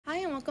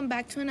and welcome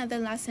back to another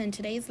lesson.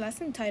 Today's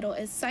lesson title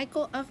is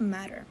Cycle of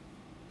Matter.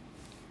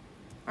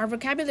 Our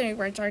vocabulary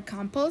words are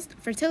compost,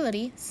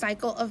 fertility,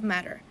 cycle of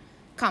matter.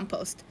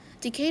 Compost,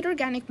 decayed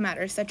organic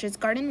matter such as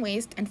garden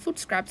waste and food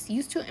scraps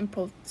used to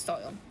improve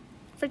soil.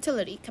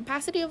 Fertility,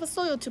 capacity of a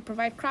soil to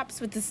provide crops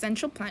with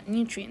essential plant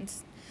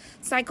nutrients.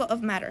 Cycle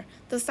of matter,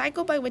 the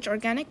cycle by which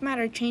organic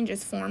matter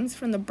changes forms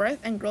from the birth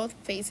and growth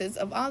phases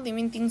of all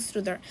living things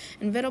through their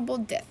inevitable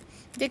death,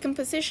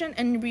 decomposition,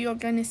 and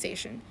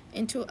reorganization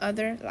into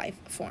other life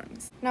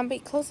forms. Now pay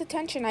close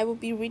attention. I will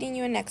be reading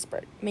you an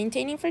expert.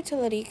 Maintaining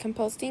fertility,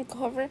 composting,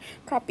 cover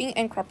cropping,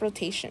 and crop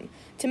rotation.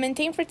 To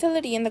maintain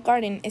fertility in the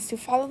garden is to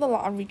follow the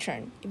law of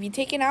return. If you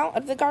take it out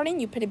of the garden,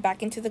 you put it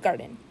back into the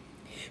garden.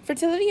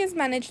 Fertility is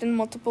managed in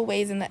multiple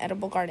ways in the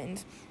edible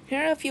gardens.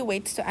 Here are a few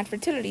ways to add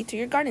fertility to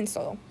your garden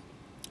soil.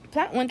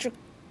 Plant winter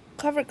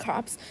cover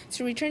crops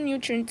to return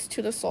nutrients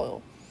to the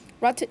soil.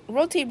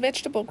 Rotate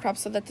vegetable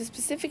crops so that the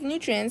specific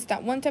nutrients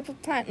that one type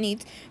of plant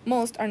needs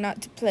most are not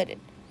depleted.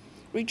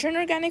 Return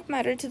organic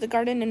matter to the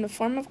garden in the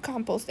form of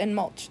compost and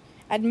mulch.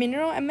 Add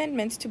mineral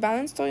amendments to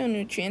balance soil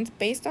nutrients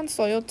based on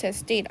soil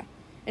test data.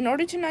 In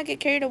order to not get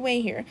carried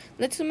away here,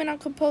 let's zoom in on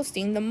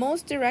composting, the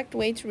most direct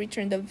way to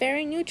return the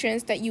very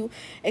nutrients that you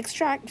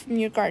extract from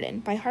your garden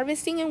by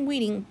harvesting and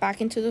weeding back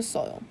into the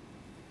soil.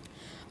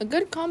 A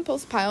good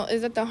compost pile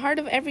is at the heart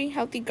of every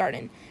healthy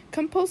garden.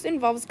 Compost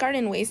involves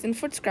garden waste and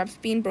food scraps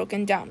being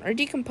broken down or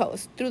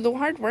decomposed through the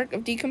hard work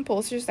of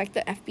decomposers like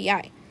the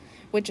FBI,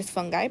 which is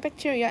fungi,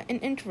 bacteria,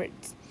 and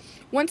invertebrates.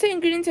 Once the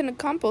ingredients in a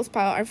compost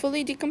pile are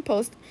fully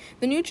decomposed,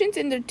 the nutrients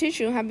in their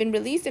tissue have been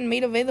released and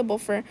made available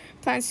for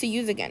plants to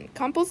use again.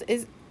 Compost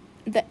is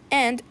the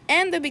end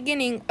and the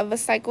beginning of a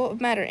cycle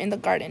of matter in the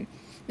garden.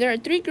 There are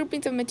three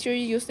groupings of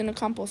material used in a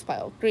compost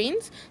pile.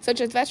 Greens, such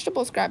as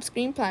vegetable scraps,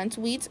 green plants,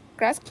 weeds,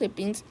 grass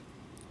clippings,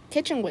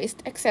 kitchen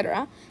waste,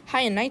 etc.,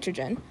 high in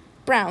nitrogen.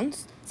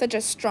 Browns, such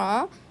as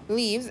straw,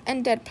 leaves,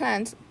 and dead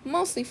plants,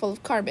 mostly full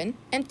of carbon.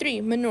 And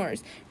 3,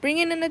 manures,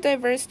 bringing in a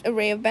diverse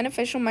array of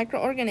beneficial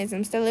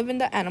microorganisms that live in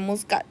the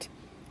animal's gut.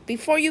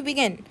 Before you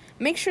begin,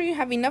 make sure you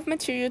have enough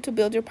material to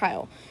build your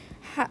pile.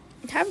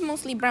 Have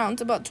mostly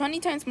browns, about 20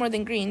 times more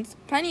than greens,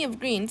 plenty of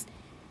greens,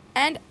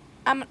 and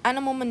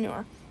animal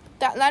manure.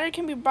 That latter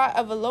can be bought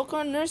of a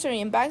local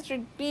nursery and bags are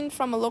gleaned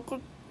from a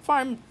local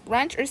farm,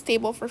 ranch, or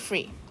stable for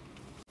free.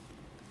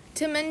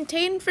 To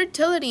maintain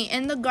fertility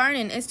in the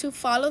garden is to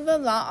follow the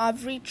law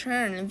of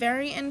return.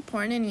 Very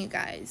important, you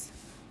guys.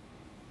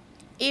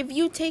 If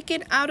you take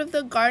it out of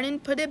the garden,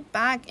 put it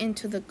back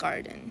into the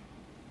garden.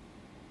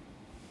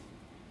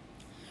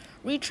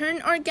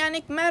 Return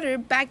organic matter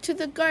back to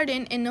the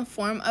garden in the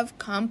form of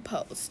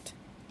compost.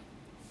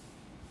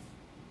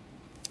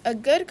 A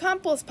good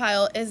compost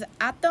pile is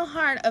at the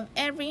heart of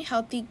every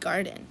healthy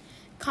garden.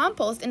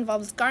 Compost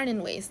involves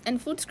garden waste and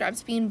food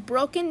scraps being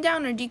broken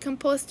down or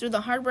decomposed through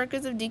the hard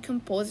workers of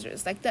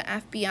decomposers like the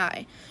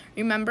FBI.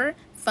 Remember,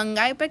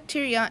 fungi,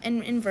 bacteria,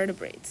 and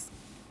invertebrates.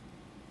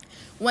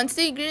 Once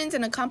the ingredients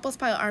in a compost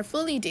pile are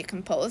fully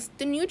decomposed,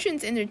 the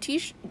nutrients in their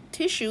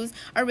tissues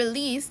are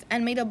released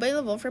and made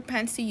available for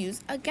plants to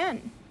use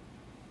again.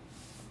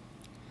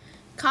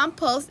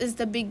 Compost is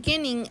the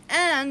beginning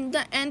and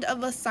the end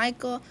of a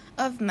cycle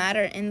of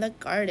matter in the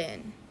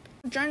garden.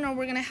 Journal,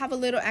 we're going to have a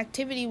little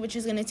activity which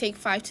is going to take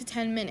 5 to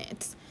 10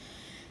 minutes.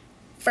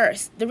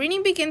 First, the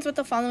reading begins with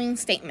the following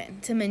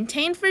statement. To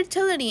maintain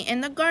fertility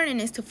in the garden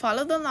is to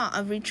follow the law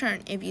of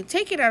return. If you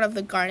take it out of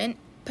the garden,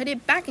 put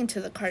it back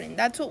into the garden.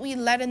 That's what we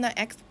read in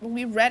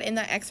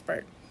the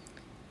expert.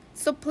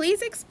 So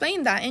please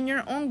explain that in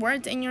your own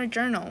words in your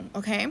journal,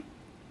 okay?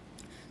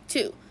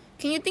 2,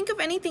 can you think of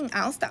anything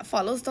else that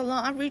follows the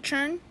law of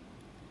return?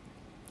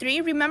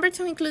 3, remember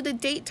to include the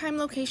date, time,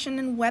 location,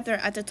 and weather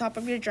at the top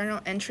of your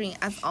journal entry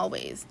as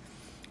always.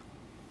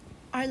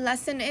 Our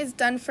lesson is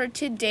done for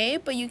today,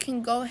 but you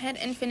can go ahead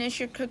and finish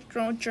your cooked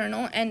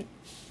journal and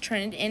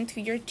turn it in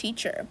to your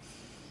teacher.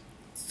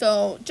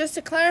 So just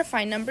to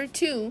clarify, number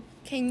 2,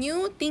 can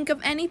you think of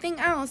anything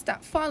else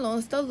that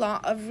follows the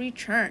law of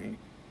return?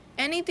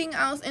 Anything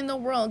else in the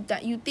world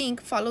that you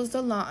think follows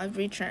the law of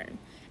return?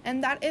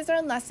 And that is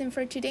our lesson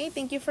for today.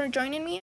 Thank you for joining me.